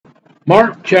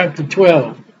Mark chapter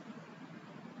 12.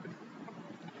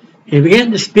 He began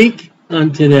to speak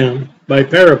unto them by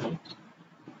parables,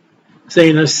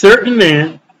 saying, a certain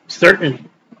man, certain,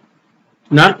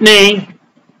 not name,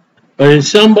 but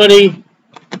is somebody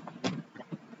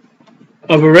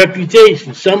of a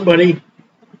reputation, somebody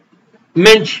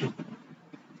mentioned,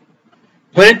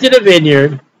 planted a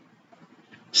vineyard,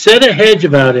 set a hedge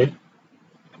about it,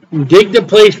 digged a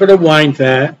place for the wine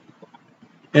fat,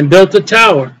 and built a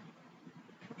tower.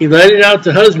 He let it out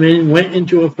to husband and went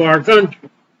into a far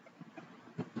country.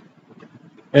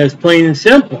 As plain and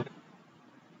simple.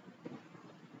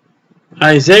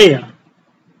 Isaiah.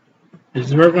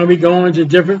 We're going to be going to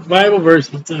different Bible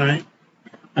verses tonight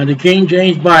on the King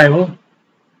James Bible.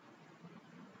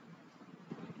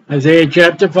 Isaiah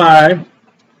chapter 5,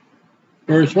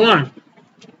 verse 1.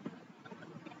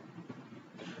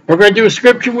 We're going to do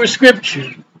scripture with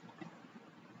scripture.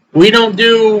 We don't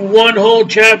do one whole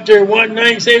chapter one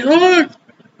night and say, look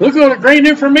all the great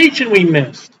information we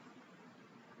missed.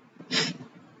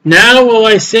 Now will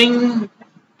I sing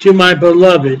to my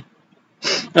beloved,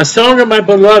 a song of my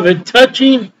beloved,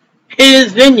 touching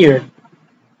his vineyard.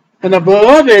 And the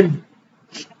beloved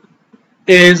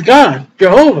is God,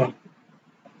 Jehovah.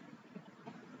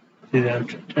 See that? I'm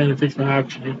trying to fix my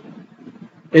oxygen.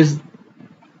 Is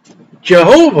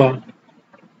Jehovah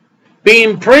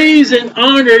being praised and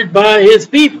honored by his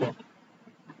people.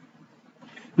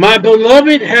 My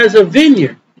beloved has a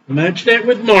vineyard. Match that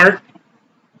with Mark.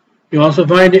 You also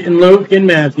find it in Luke and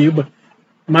Matthew. But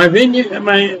my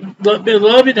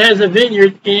beloved has a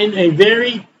vineyard in a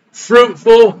very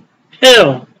fruitful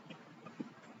hill.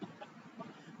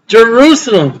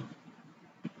 Jerusalem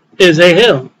is a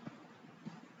hill.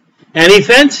 And he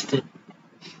fenced it.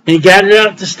 And he gathered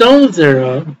out the stones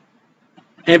thereof,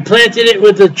 and planted it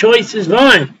with the choicest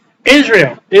vine.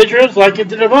 Israel's like it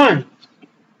to the vine.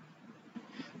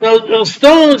 Those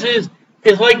stones is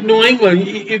like New England.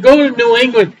 You go to New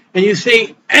England and you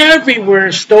see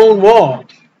everywhere stone walls.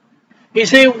 You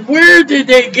say, where did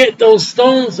they get those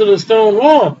stones to the stone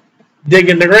wall?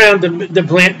 Digging the ground to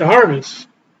plant the harvest.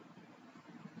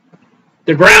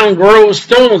 The ground grows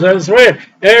stones, I swear.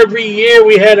 Every year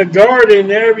we had a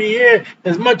garden. Every year,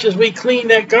 as much as we cleaned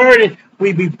that garden,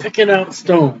 we'd be picking out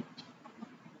stones.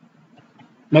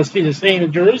 Must be the same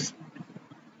in Jerusalem.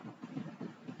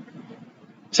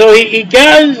 So he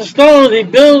gathers the stones, he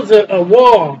builds a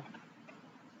wall.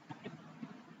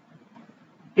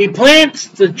 He plants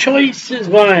the choicest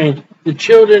vine, the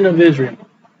children of Israel.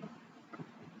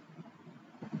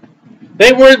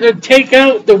 They were to take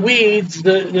out the weeds,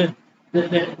 the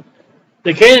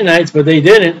Canaanites, but they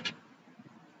didn't.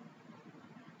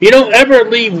 You don't ever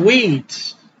leave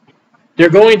weeds. They're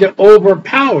going to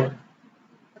overpower.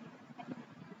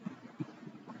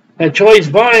 That choice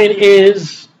vine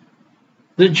is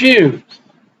the Jews.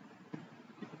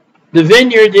 The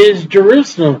vineyard is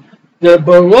Jerusalem. The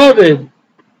beloved,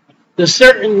 the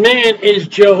certain man is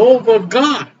Jehovah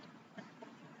God.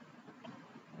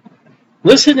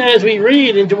 Listen as we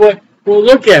read into what we'll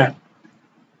look at.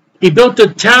 He built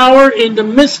a tower in the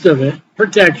midst of it,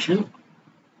 protection.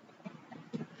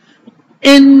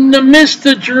 In the midst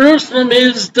of Jerusalem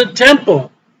is the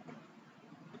temple,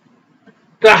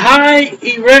 the high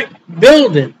erect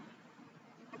building,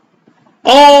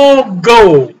 all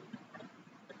gold.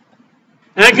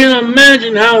 I can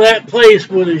imagine how that place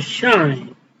would have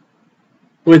shined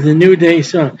with the noonday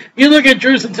sun. You look at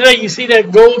Jerusalem today, you see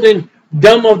that golden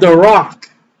dome of the rock.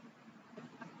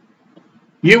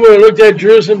 You would have looked at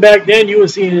Jerusalem back then, you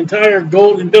would see an entire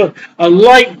golden building. A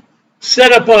light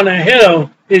set up on a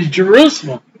hill is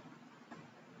Jerusalem.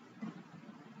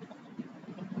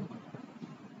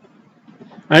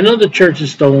 I know the church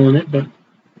has stolen it, but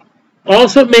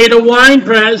also made a wine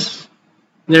press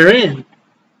therein.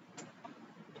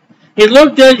 He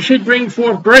looked at it should bring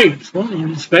forth grapes. Well,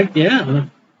 you expect, yeah.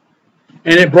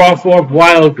 And it brought forth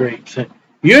wild grapes.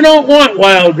 You don't want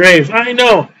wild grapes. I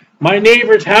know. My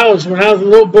neighbor's house, when I was a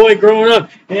little boy growing up,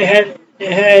 it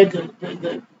had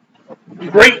the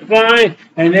grapevine,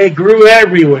 and they grew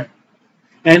everywhere.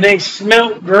 And they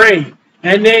smelt great.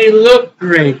 And they looked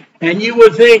great. And you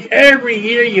would think every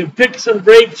year you pick some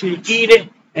grapes, you eat it,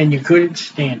 and you couldn't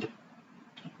stand it.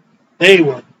 They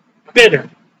were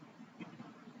bitter.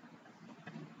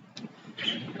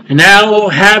 And now, O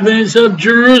inhabitants of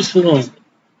Jerusalem.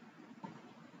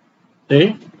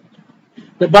 See?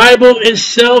 The Bible is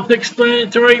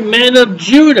self-explanatory. Men of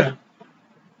Judah.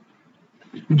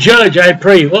 Judge, I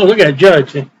pray. Oh, look at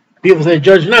judge. People say,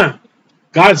 judge not.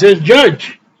 God says,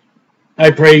 judge. I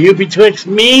pray you betwixt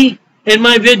me and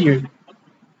my vineyard.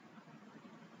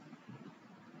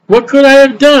 What could I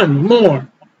have done more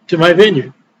to my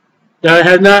vineyard that I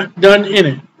have not done in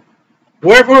it.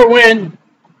 Wherefore, when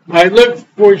I looked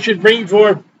for it should bring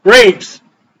forth grapes,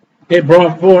 it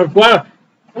brought forth. Wow,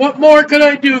 what more could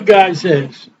I do? God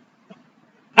says.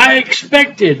 I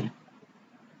expected,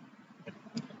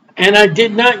 and I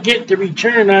did not get the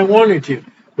return I wanted to.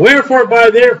 Wherefore, by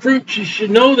their fruits you should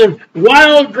know them.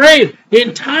 Wild grapes. The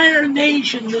entire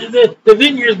nation, the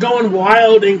vineyard is going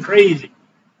wild and crazy,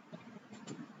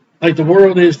 like the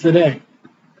world is today.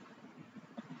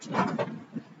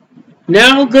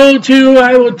 Now go to,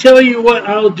 I will tell you what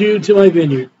I'll do to my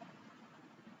vineyard.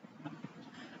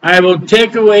 I will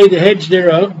take away the hedge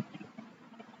thereof,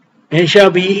 and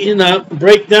shall be eaten up,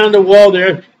 break down the wall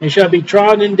there, and shall be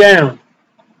trodden down.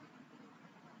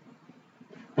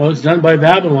 Well, it's done by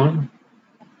Babylon,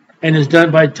 and it's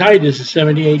done by Titus in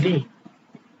 70 AD.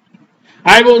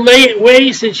 I will lay it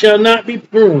waste, it shall not be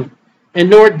pruned, and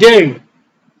nor dig,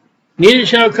 neither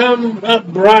shall come up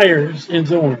briars and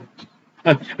thorns.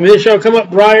 There shall come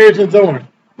up briars and thorns,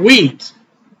 weeds,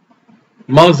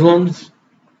 Muslims,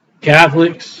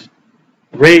 Catholics,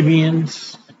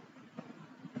 Arabians,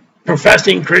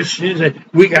 professing Christians that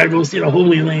we got to go see the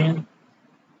Holy Land.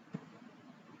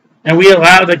 And we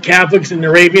allow the Catholics and the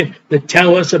Arabians to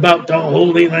tell us about the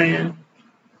Holy Land.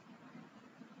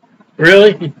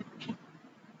 Really?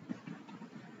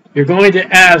 You're going to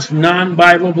ask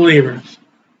non-Bible believers.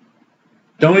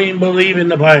 Don't even believe in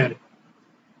the Bible.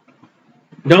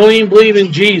 Don't even believe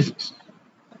in Jesus.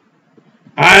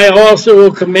 I also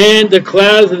will command the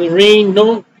clouds and the rain,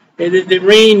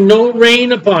 no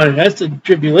rain upon it. That's the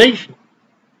tribulation.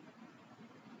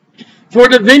 For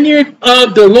the vineyard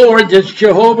of the Lord, that's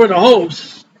Jehovah the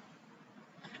hosts,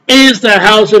 is the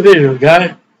house of Israel. Got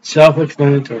it?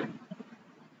 Self-explanatory.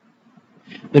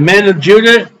 The men of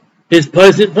Judah, his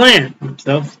pleasant plant.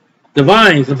 The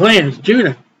vines, the plants,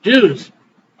 Judah, Jews.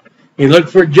 He looked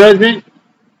for judgment,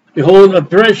 behold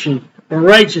oppression, for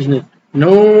righteousness,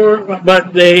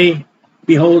 but they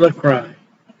behold a cry.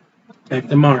 Back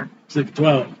to Mark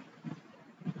 6:12.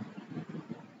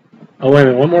 Oh, wait a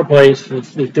minute, one more place.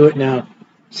 Let's do it now.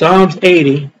 Psalms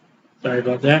 80. Sorry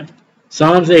about that.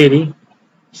 Psalms 80.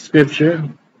 Scripture.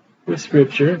 With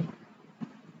Scripture.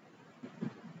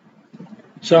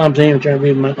 Psalms 80. I'm trying to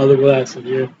read my other glasses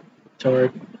here. It's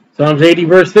hard. Psalms 80,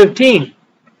 verse 15.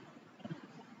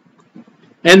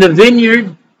 And the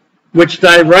vineyard which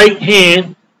thy right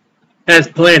hand has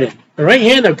planted. The right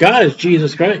hand of God is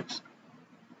Jesus Christ.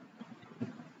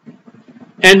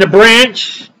 And the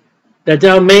branch that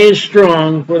thou mayest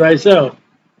strong for thyself.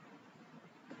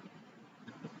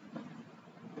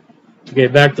 Okay,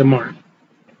 back to Mark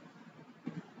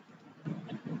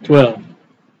 12.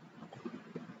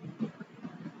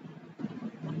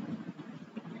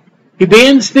 He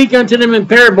began to speak unto them in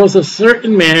parables of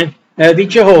certain man, that be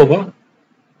Jehovah,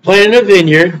 planted a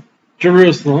vineyard,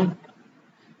 Jerusalem,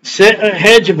 set a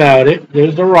hedge about it,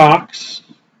 there's the rocks,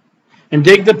 and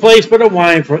dig the place for the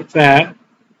wine fat,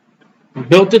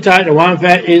 built the tower. The wine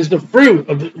fat is the fruit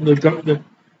of the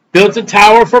built a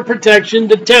tower for protection,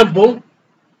 the temple,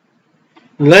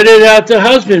 let it out to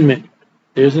husbandmen.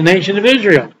 There's the nation of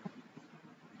Israel.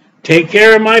 Take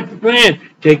care of my land,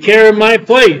 take care of my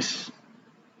place,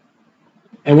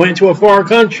 and went to a far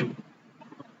country.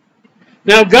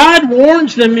 Now God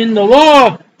warns them in the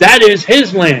law, that is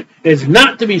his land. It's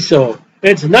not to be sold.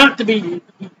 It's not to be,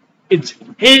 it's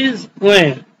his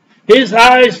land. His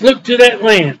eyes look to that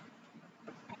land.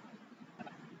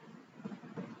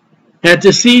 At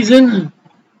the season,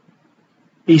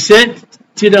 he sent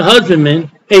to the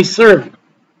husbandman a servant.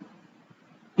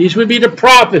 These would be the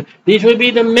prophets. These would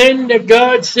be the men that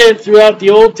God sent throughout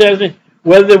the Old Testament,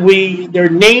 whether they're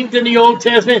named in the Old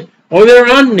Testament or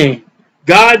they're unnamed.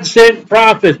 God sent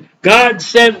prophets. God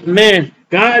sent men.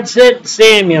 God sent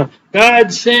Samuel.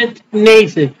 God sent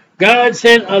Nathan. God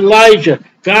sent Elijah.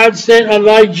 God sent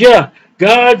Elijah.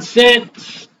 God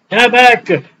sent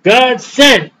Habakkuk. God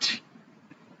sent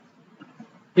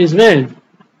his men,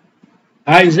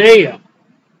 Isaiah,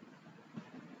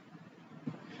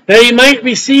 that he might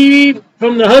receive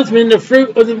from the husband the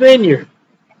fruit of the vineyard.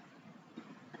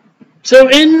 So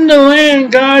in the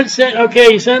land, God said,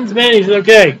 okay, he sends men. He said,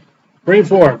 okay, bring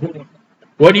forth.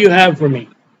 What do you have for me?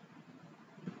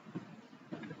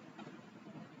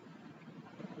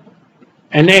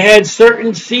 And they had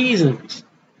certain seasons,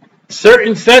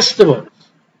 certain festivals,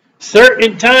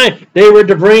 certain time. They were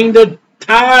to bring the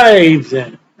tithes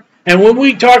in. And when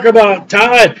we talk about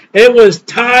tithe, it was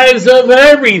tithes of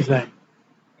everything.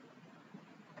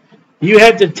 You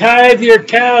had to tithe your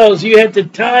cows. You had to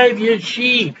tithe your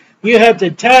sheep. You had to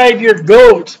tithe your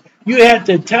goats. You had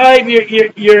to tithe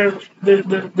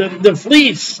the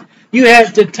fleece You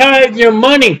had to tithe your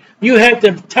money. You had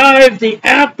to tithe the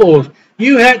apples.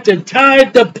 You had to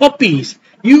tithe the puppies.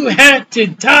 You had to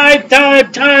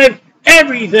tithe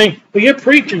everything. But your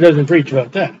preacher doesn't preach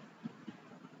about that.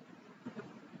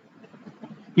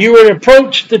 You would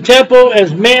approach the temple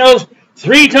as males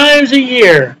 3 times a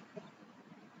year,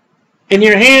 and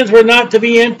your hands were not to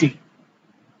be empty.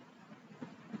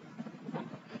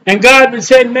 And God would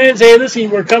send men and say, listen,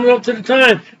 we're coming up to the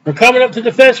time. We're coming up to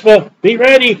the festival. Be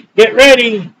ready. Get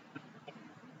ready.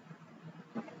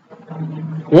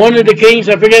 One of the kings,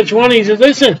 I forget which one, he says,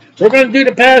 listen, we're going to do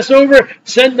the Passover.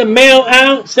 Send the mail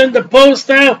out. Send the post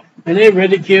out. And they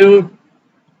ridiculed.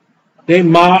 They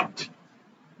mocked.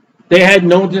 They had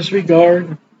no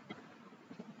disregard.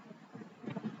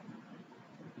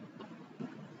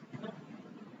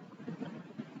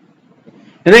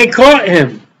 And they caught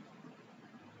him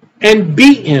and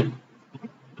beat him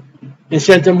and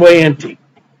sent him away empty.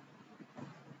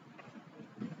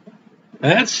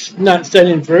 That's not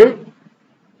setting fruit.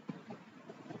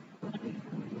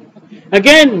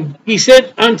 Again, he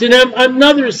sent unto them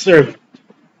another servant.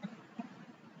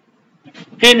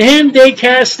 And him they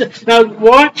cast. Now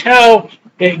watch how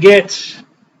it gets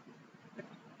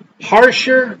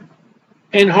harsher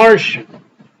and harsher.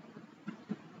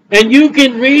 And you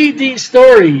can read these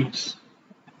stories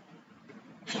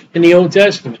in the Old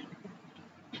Testament.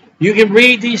 You can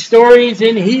read these stories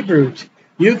in Hebrews.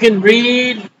 You can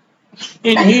read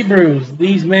in Hebrews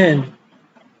these men.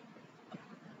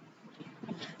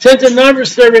 Sent another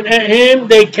servant at him,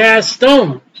 they cast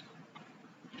stones.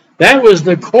 That was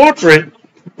the corporate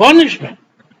punishment.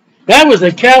 That was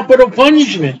a capital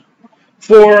punishment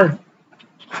for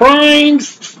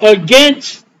crimes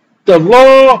against the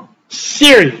law,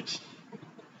 serious.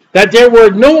 That there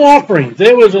were no offerings.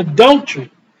 There was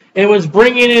adultery. It was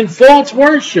bringing in false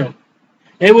worship.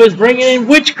 It was bringing in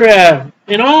witchcraft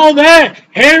and all that.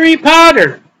 Harry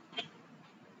Potter.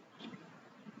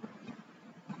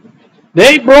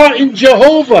 They brought in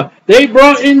Jehovah. They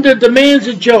brought in the demands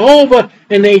of Jehovah,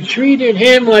 and they treated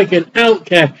him like an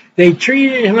outcast. They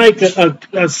treated him like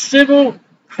a civil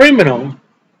criminal.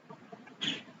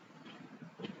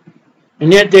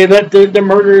 And yet they let the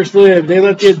murderers live. They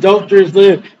let the adulterers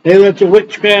live. They let the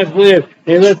witchcraft live.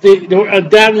 They let the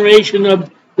abomination of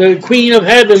the Queen of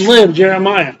Heaven live,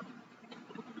 Jeremiah.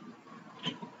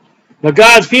 But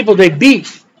God's people they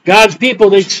beat. God's people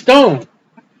they stoned.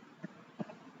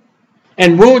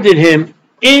 And wounded him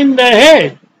in the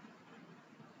head.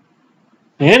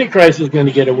 The Antichrist is going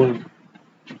to get a wound.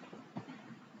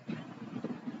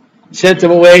 Sent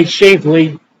him away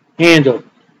shamefully handled.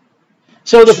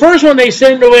 So the first one they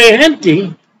send away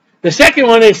empty. The second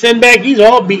one they send back, he's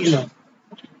all beaten up.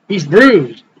 He's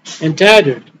bruised and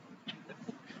tattered.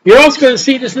 You're also going to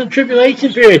see this in the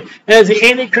tribulation period. As the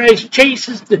Antichrist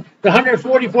chases the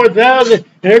 144,000,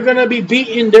 they're going to be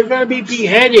beaten. They're going to be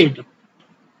beheaded.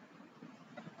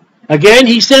 Again,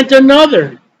 he sent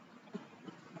another.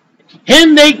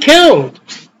 Him they killed.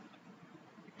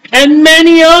 And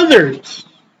many others.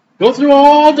 Go through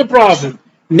all the prophets.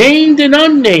 Named and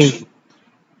unnamed.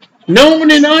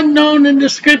 Known and unknown in the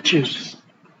scriptures.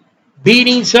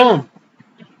 Beating some.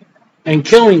 And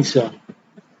killing some.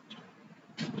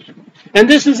 And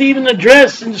this is even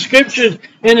addressed in the scriptures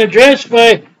and addressed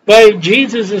by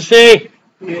Jesus to say,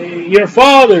 your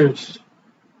fathers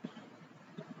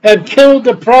have killed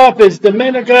the prophets, the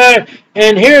men of God,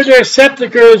 and here their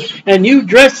sepulchres, and you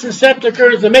dress the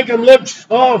sepulchres to make them look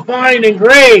all fine and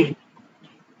great.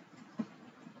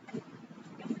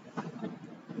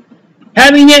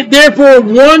 Having yet therefore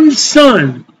one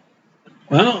son.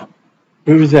 Well,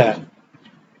 who's that?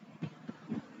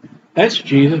 That's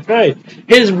Jesus Christ.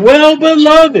 His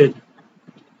well-beloved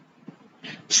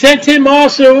sent him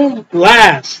also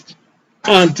last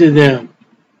unto them,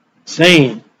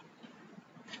 saying,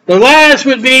 the last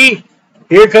would be,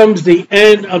 here comes the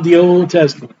end of the Old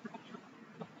Testament.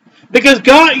 Because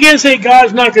God, you can't say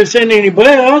God's not going to send anybody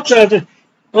else.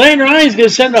 Later on, he's going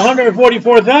to send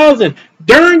 144,000.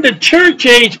 During the church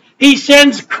age, he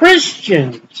sends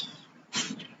Christians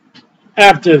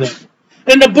after them.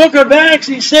 In the book of Acts,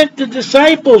 he sent the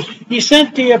disciples. He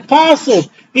sent the apostles.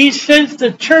 He sent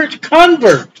the church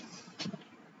converts.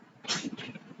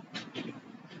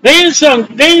 They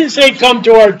didn't say, come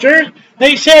to our church.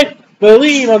 They said,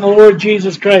 believe on the Lord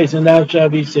Jesus Christ, and thou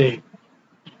shalt be saved.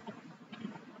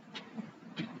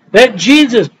 That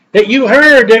Jesus that you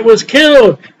heard that was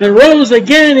killed and rose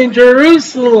again in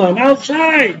Jerusalem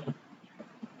outside.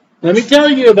 Let me tell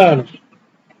you about him.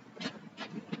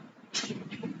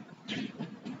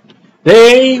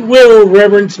 They will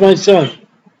reverence my son.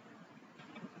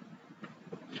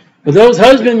 But those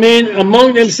husbandmen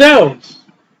among themselves,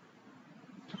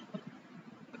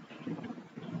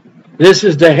 this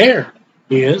is the heir.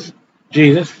 He is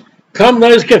Jesus. Come,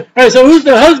 let us kill. All right, so who's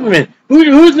the husbandman?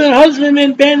 Who's the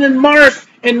husbandman? Ben and Mark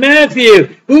and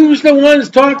Matthew. Who's the ones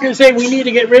talking and saying we need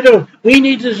to get rid of him? We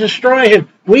need to destroy him.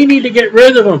 We need to get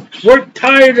rid of him. We're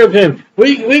tired of him.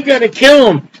 We got to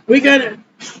kill him. We got to.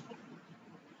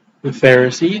 The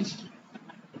Pharisees,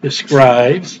 the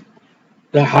scribes,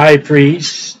 the high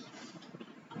priests.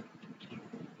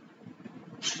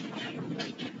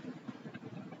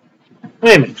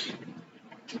 Wait a minute.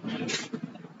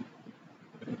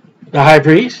 The high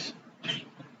priests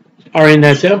are in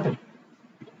that temple.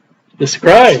 The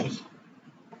scribes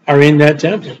are in that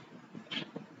temple.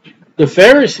 The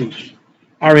Pharisees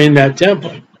are in that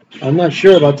temple. I'm not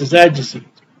sure about the Sadducees.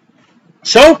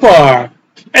 So far,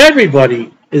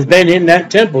 everybody has been in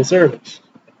that temple service.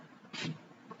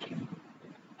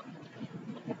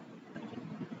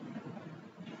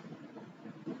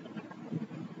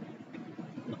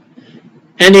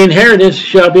 And the inheritance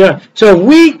shall be ours. So if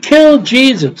we kill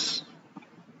Jesus,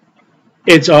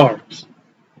 it's ours.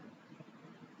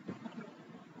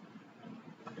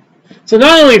 So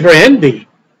not only for envy,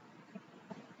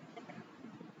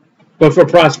 but for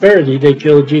prosperity, they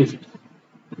killed Jesus.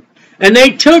 And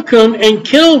they took him and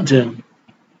killed him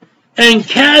and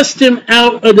cast him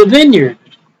out of the vineyard.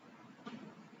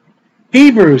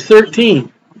 Hebrews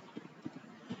 13.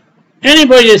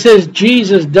 Anybody that says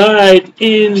Jesus died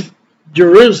in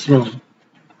Jerusalem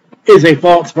is a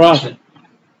false prophet.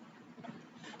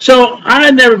 So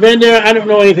I've never been there. I don't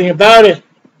know anything about it.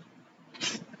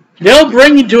 They'll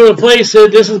bring you to a place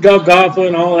that this is Golgotha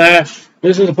and all that.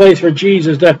 This is a place where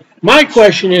Jesus died. My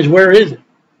question is, where is it?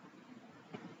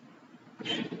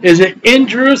 Is it in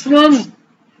Jerusalem?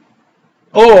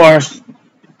 Or,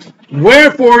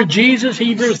 wherefore Jesus,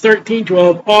 Hebrews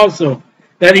 13:12, also,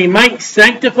 that he might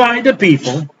sanctify the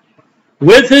people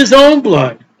with his own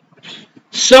blood,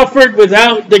 suffered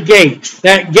without the gate.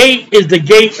 That gate is the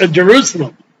gate of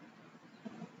Jerusalem.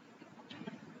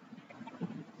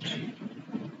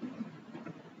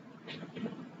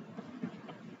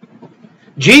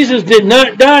 Jesus did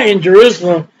not die in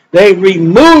Jerusalem. They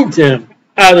removed him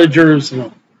out of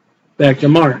Jerusalem. Back to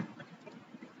Mark.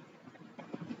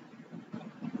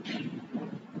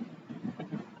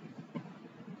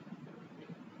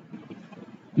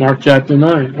 Mark chapter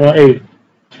 9 or 8.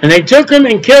 And they took him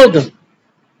and killed him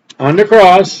on the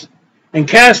cross and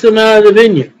cast him out of the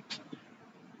vineyard.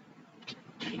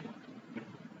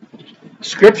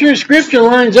 Scripture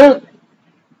lines up.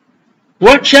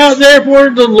 What shall therefore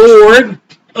the Lord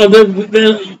of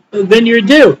the vineyard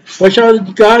do? What shall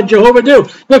God Jehovah do?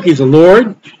 Look, he's a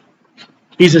Lord.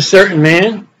 He's a certain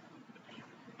man.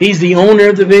 He's the owner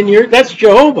of the vineyard. That's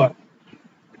Jehovah.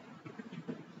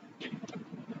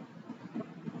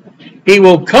 He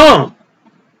will come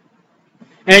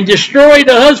and destroy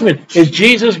the husband. Is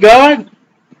Jesus God?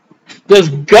 Does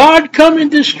God come and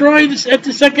destroy this at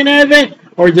the second advent?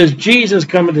 Or does Jesus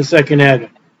come at the second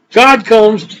advent? God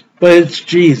comes, but it's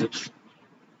Jesus.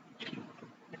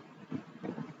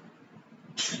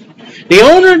 The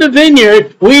owner of the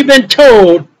vineyard, we've been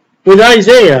told with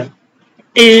Isaiah,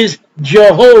 is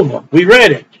Jehovah. We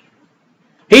read it.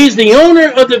 He's the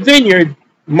owner of the vineyard,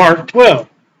 Mark 12.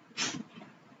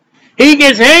 He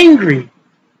gets angry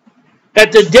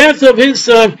at the death of his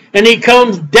son, and he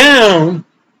comes down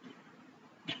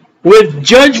with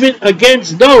judgment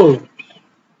against those,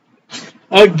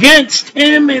 against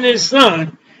him and his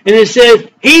son. And it says,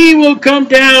 he will come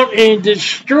down and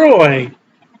destroy.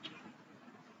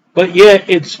 But yet,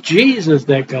 it's Jesus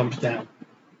that comes down.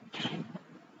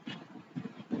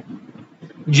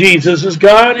 Jesus is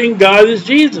God, and God is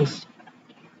Jesus.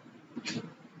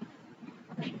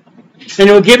 And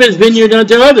he'll give his vineyard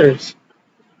unto others.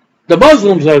 The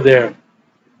Muslims are there.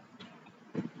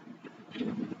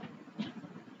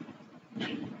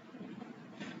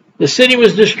 The city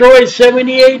was destroyed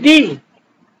 70 AD.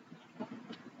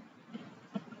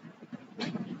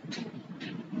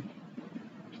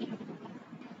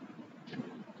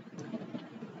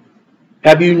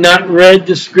 Have you not read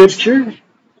the scripture?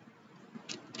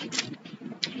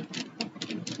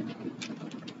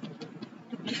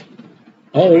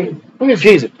 Oh, look at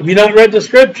Jesus. Have you not read the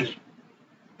scripture?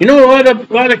 You know a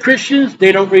lot of Christians,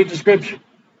 they don't read the scripture.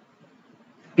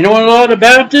 You know a lot of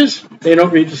Baptists, they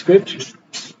don't read the scripture.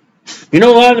 You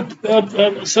know a lot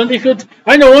of Sunday school.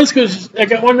 I know one school, I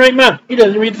got one right now. He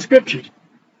doesn't read the scriptures.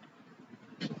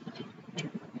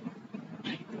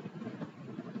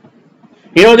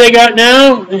 You know what they got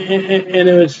now? And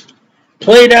it was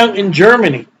played out in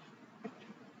Germany.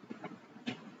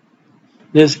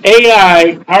 This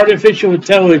AI, artificial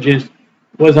intelligence,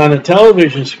 was on a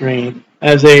television screen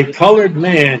as a colored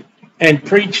man and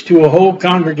preached to a whole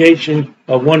congregation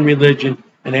of one religion,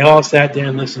 and they all sat there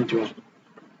and listened to him.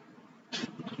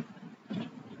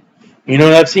 You know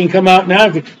what I've seen come out now?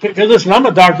 Because listen, I'm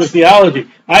a doctor of theology.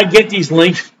 I get these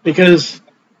links because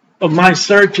of my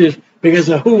searches, because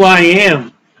of who I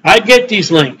am. I get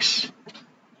these links.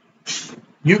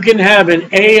 You can have an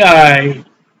AI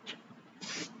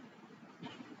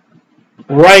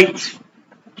write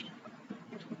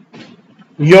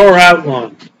your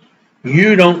outline.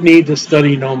 You don't need to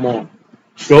study no more.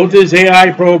 Go to this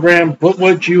AI program, put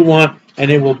what you want, and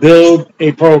it will build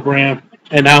a program,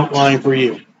 an outline for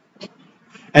you.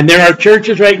 And there are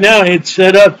churches right now, it's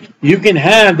set up, you can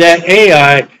have that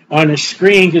AI on a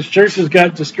screen, because church has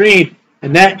got the screen,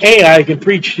 and that AI can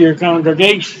preach to your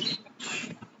congregation.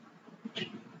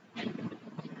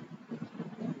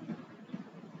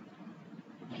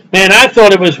 Man, I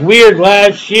thought it was weird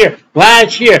last year,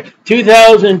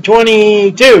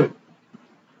 2022.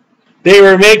 They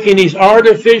were making these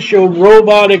artificial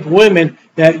robotic women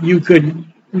that you could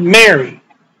marry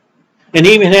and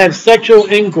even have sexual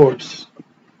intercourse.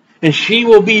 And she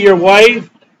will be your wife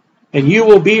and you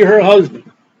will be her husband.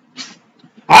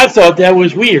 I thought that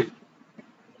was weird.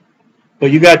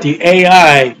 But you got the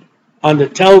AI on the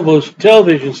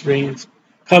television screens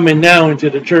coming now into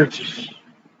the churches.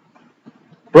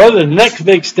 Brother, the next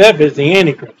big step is the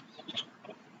Antichrist.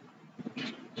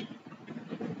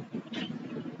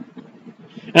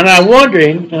 And I'm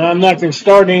wondering, and I'm not going to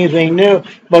start anything new,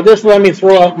 but just let me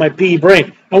throw out my pea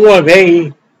brain. I wonder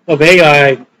if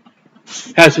AI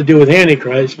has to do with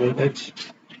Antichrist, but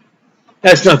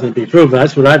that's nothing to be proven.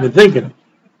 That's what I've been thinking of.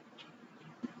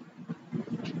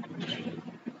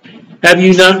 Have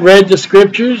you not read the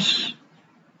scriptures?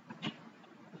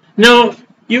 No,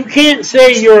 you can't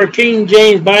say you're a King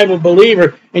James Bible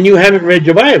believer and you haven't read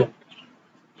your Bible.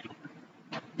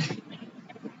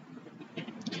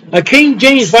 A King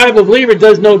James Bible believer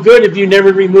does no good if you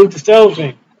never removed the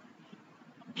cellophane.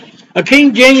 A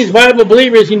King James Bible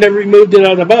believer is you never removed it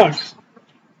out of the box.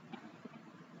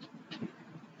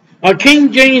 A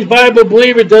King James Bible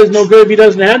believer does no good if he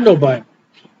doesn't have no Bible.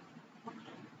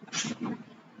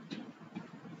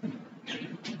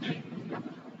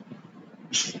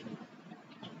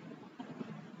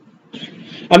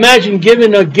 Imagine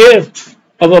giving a gift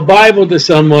of a Bible to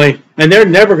someone and they're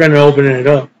never going to open it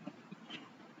up.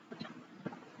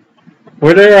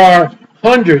 Where there are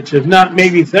hundreds, if not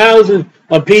maybe thousands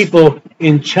of people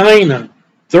in China,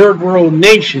 third world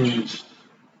nations,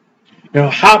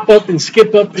 hop up and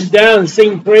skip up and down and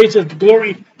sing praises to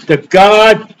glory to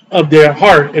God of their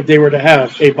heart if they were to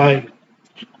have a Bible.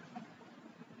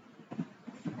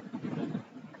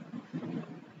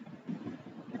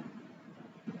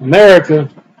 America,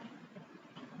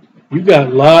 you got a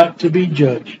lot to be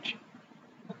judged.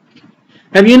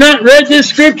 Have you not read this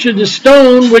scripture? The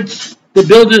stone which the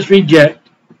builders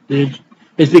rejected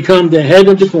has become the head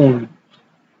of the corner.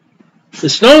 The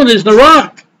stone is the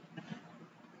rock.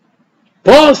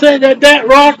 Paul said that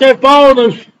rock that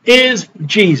followed him is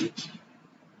Jesus.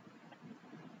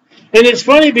 And it's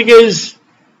funny because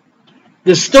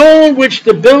the stone which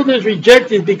the builders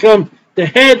rejected become the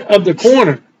head of the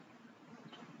corner.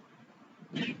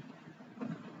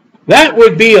 That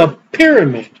would be a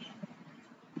pyramid.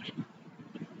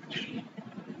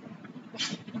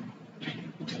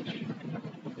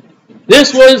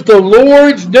 This was the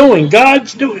Lord's doing,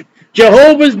 God's doing,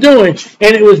 Jehovah's doing,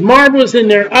 and it was marvelous in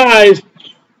their eyes.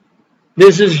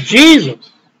 This is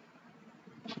Jesus.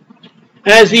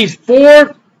 As he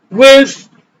spoke with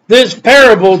this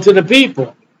parable to the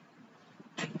people.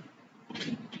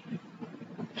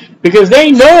 Because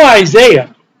they know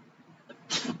Isaiah.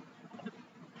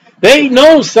 They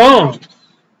know Psalms.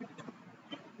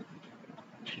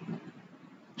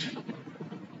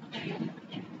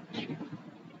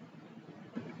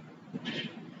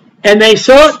 And they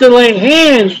sought to lay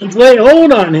hands, lay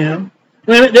hold on him.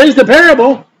 There's the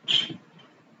parable.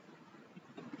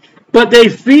 But they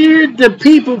feared the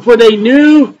people, for they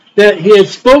knew that he had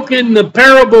spoken the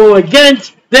parable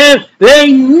against them.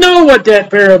 They know what that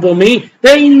parable means.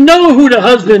 They know who the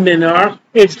husbandmen are.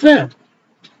 It's them.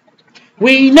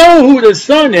 We know who the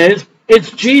son is.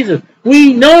 It's Jesus.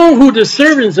 We know who the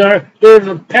servants are. They're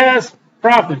the past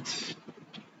prophets.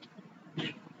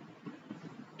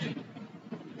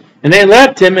 And they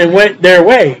left him and went their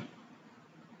way.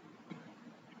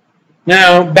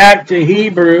 Now, back to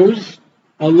Hebrews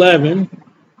 11.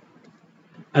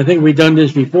 I think we've done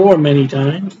this before many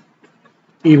times.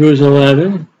 Hebrews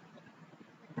 11.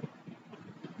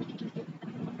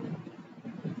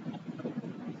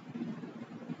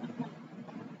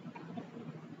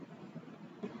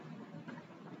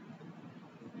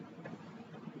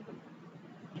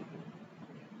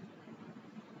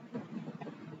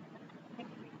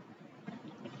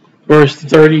 Verse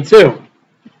 32.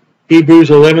 Hebrews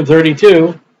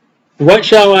 11:32. What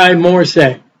shall I more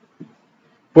say?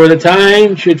 For the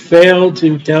time should fail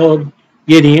to tell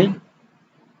Gideon,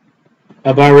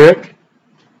 Barak,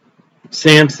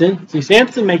 Samson. See,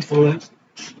 Samson makes the list.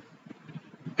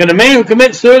 Can a man who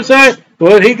commits suicide,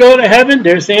 will he go to heaven?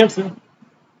 There's Samson.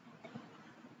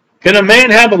 Can a man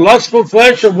have a lustful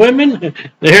flesh of women?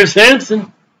 There's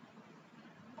Samson.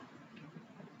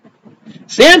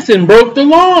 Samson broke the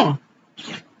law.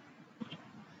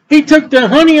 He took the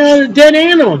honey out of the dead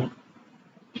animal.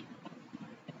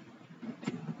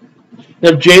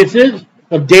 Of Japheth,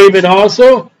 of David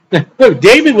also. Look,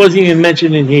 David wasn't even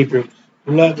mentioned in Hebrews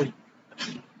 11.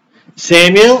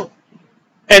 Samuel,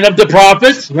 and of the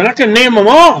prophets. We're not going to name them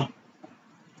all.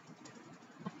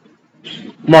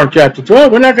 Mark chapter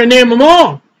 12, we're not going to name them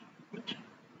all.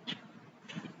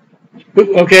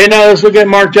 Okay, now let's look at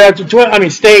Mark chapter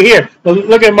 12. Stay here.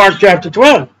 Look at Mark chapter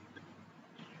 12.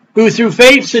 Who through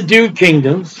faith subdued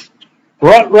kingdoms,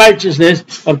 brought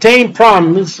righteousness, obtained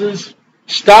promises,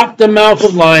 stopped the mouth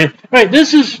of lions. Right,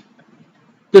 this is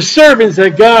the servants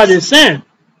that God has sent.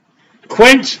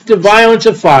 Quenched the violence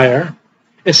of fire,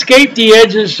 escaped the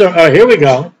edges. Here we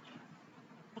go.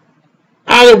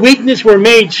 Out of weakness were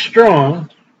made strong,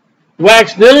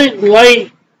 waxed brilliant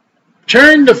light,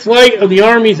 turned the flight of the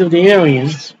armies of the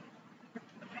aliens.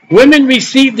 Women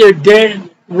received their dead,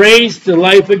 raised to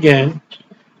life again.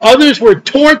 Others were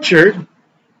tortured,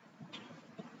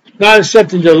 not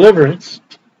accepting deliverance,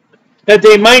 that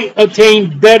they might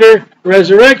obtain better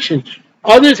resurrection.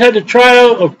 Others had the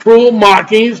trial of cruel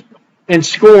mockings and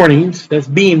scornings, that's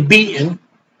being beaten.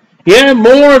 Yet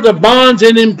more of the bonds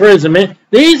and imprisonment.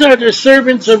 These are the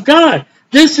servants of God.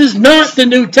 This is not the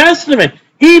New Testament.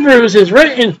 Hebrews is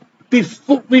written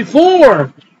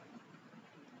before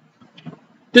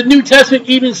the New Testament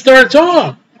even starts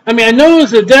off. I know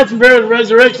it's the death and burial and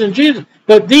resurrection of Jesus,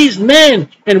 but these men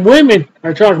and women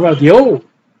are talking about the old.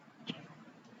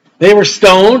 They were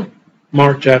stoned,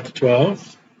 Mark chapter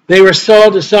 12. They were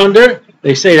sawed asunder.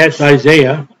 They say that's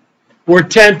Isaiah. Were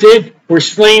tempted, were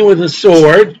slain with a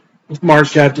sword, Mark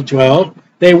chapter 12.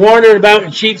 They wandered about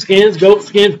in sheepskins,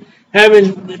 goatskins,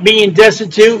 being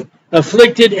destitute,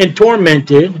 afflicted, and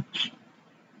tormented,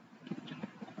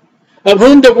 of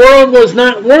whom the world was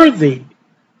not worthy.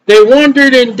 They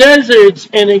wandered in deserts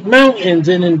and in mountains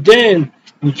and in dens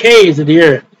and caves of the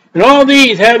earth. And all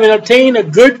these, having obtained a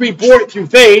good report through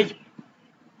faith,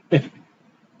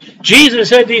 Jesus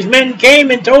said these men came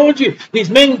and told you.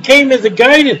 These men came as a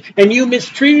guidance, and you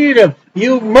mistreated them.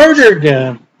 You murdered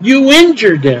them. You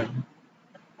injured them.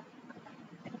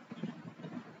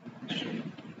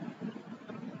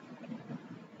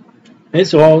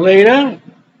 It's all laid out.